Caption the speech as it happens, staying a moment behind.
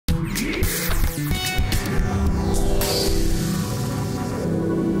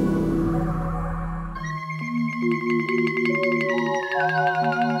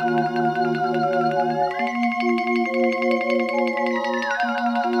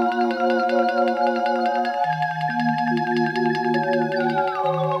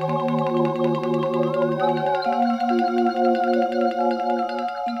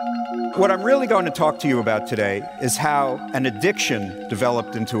What I'm really going to talk to you about today is how an addiction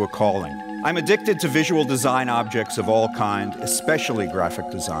developed into a calling. I'm addicted to visual design objects of all kinds, especially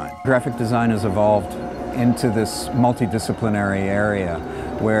graphic design. Graphic design has evolved into this multidisciplinary area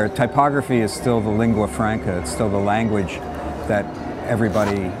where typography is still the lingua franca, it's still the language that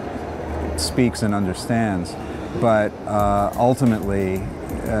everybody speaks and understands, but ultimately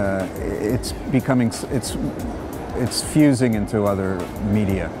it's fusing into other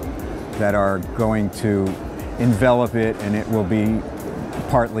media that are going to envelop it, and it will be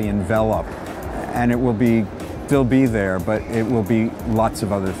partly envelop, and it will still be there, but it will be lots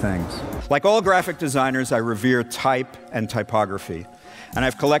of other things. Like all graphic designers, I revere type and typography, and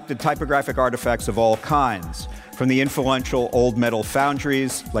I've collected typographic artifacts of all kinds, from the influential old metal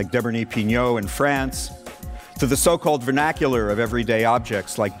foundries like Deberny Pignot in France, to the so-called vernacular of everyday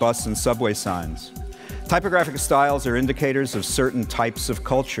objects like bus and subway signs. Typographic styles are indicators of certain types of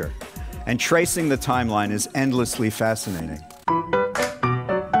culture, and tracing the timeline is endlessly fascinating.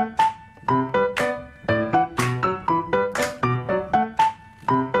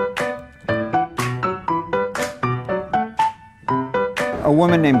 A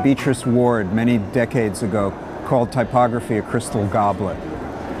woman named Beatrice Ward many decades ago called typography a crystal goblet.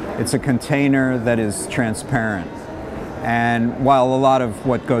 It's a container that is transparent. And while a lot of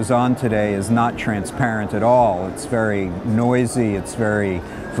what goes on today is not transparent at all, it's very noisy, it's very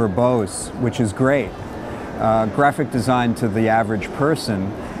verbose, which is great. Graphic design to the average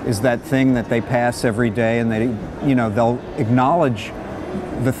person is that thing that they pass every day, and they'll acknowledge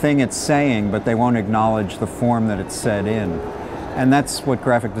the thing it's saying, but they won't acknowledge the form that it's said in. And that's what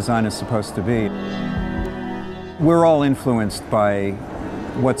graphic design is supposed to be. We're all influenced by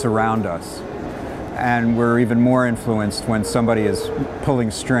what's around us. And we're even more influenced when somebody is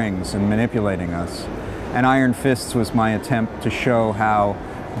pulling strings and manipulating us. And Iron Fists was my attempt to show how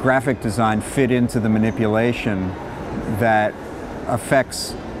graphic design fit into the manipulation that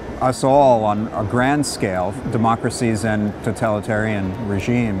affects us all on a grand scale, democracies and totalitarian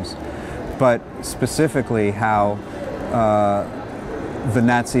regimes, but specifically how the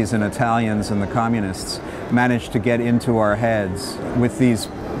Nazis and Italians and the communists managed to get into our heads with these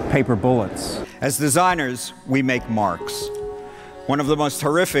paper bullets. As designers, we make marks. One of the most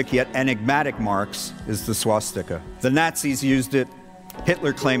horrific yet enigmatic marks is the swastika. The Nazis used it,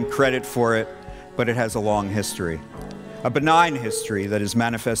 Hitler claimed credit for it, but it has a long history. A benign history that is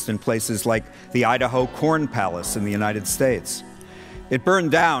manifest in places like the Idaho Corn Palace in the United States. It burned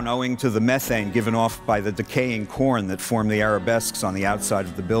down owing to the methane given off by the decaying corn that formed the arabesques on the outside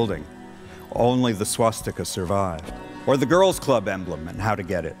of the building. Only the swastika survived. Or the Girls Club emblem and how to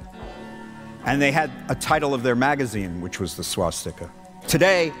get it. And they had a title of their magazine, which was the swastika.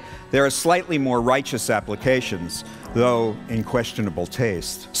 Today, there are slightly more righteous applications, though in questionable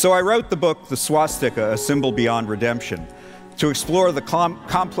taste. So I wrote the book, The Swastika, A Symbol Beyond Redemption, to explore the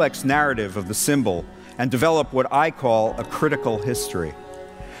complex narrative of the symbol and develop what I call a critical history.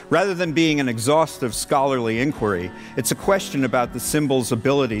 Rather than being an exhaustive scholarly inquiry, it's a question about the symbol's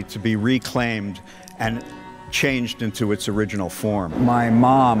ability to be reclaimed and changed into its original form. My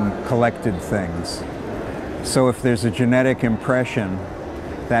mom collected things, so if there's a genetic impression,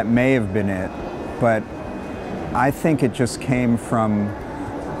 that may have been it, but I think it just came from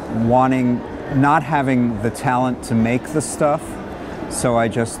not having the talent to make the stuff, so I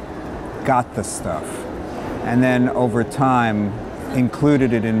just got the stuff. And then over time,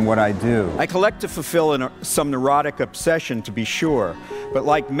 included it in what I do. I collect to fulfill some neurotic obsession, to be sure, but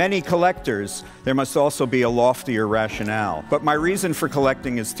like many collectors, there must also be a loftier rationale. But my reason for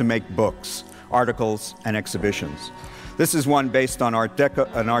collecting is to make books, articles, and exhibitions. This is one based on an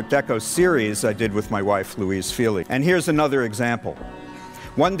Art Deco series I did with my wife, Louise Feely. And here's another example.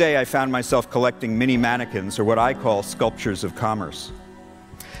 One day I found myself collecting mini mannequins, or what I call sculptures of commerce.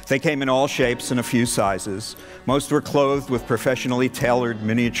 They came in all shapes and a few sizes. Most were clothed with professionally tailored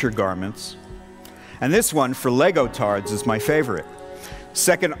miniature garments. And this one, for Lego tards, is my favorite.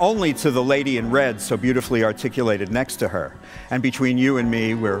 Second only to the lady in red, so beautifully articulated next to her. And between you and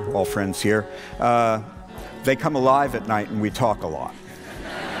me, we're all friends here, they come alive at night and we talk a lot.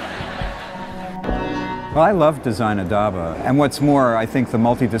 Well, I love Design Indaba. And what's more, I think the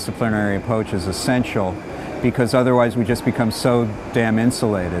multidisciplinary approach is essential, because otherwise we just become so damn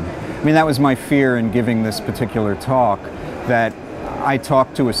insulated. I mean, that was my fear in giving this particular talk, that I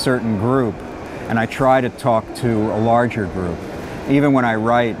talk to a certain group and I try to talk to a larger group. Even when I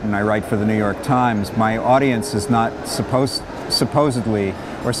write, and I write for the New York Times, my audience is not supposedly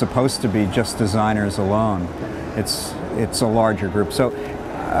or supposed to be just designers alone. It's a larger group. So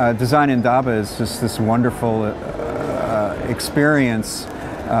Design Indaba is just this wonderful experience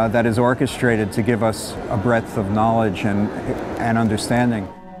that is orchestrated to give us a breadth of knowledge and understanding.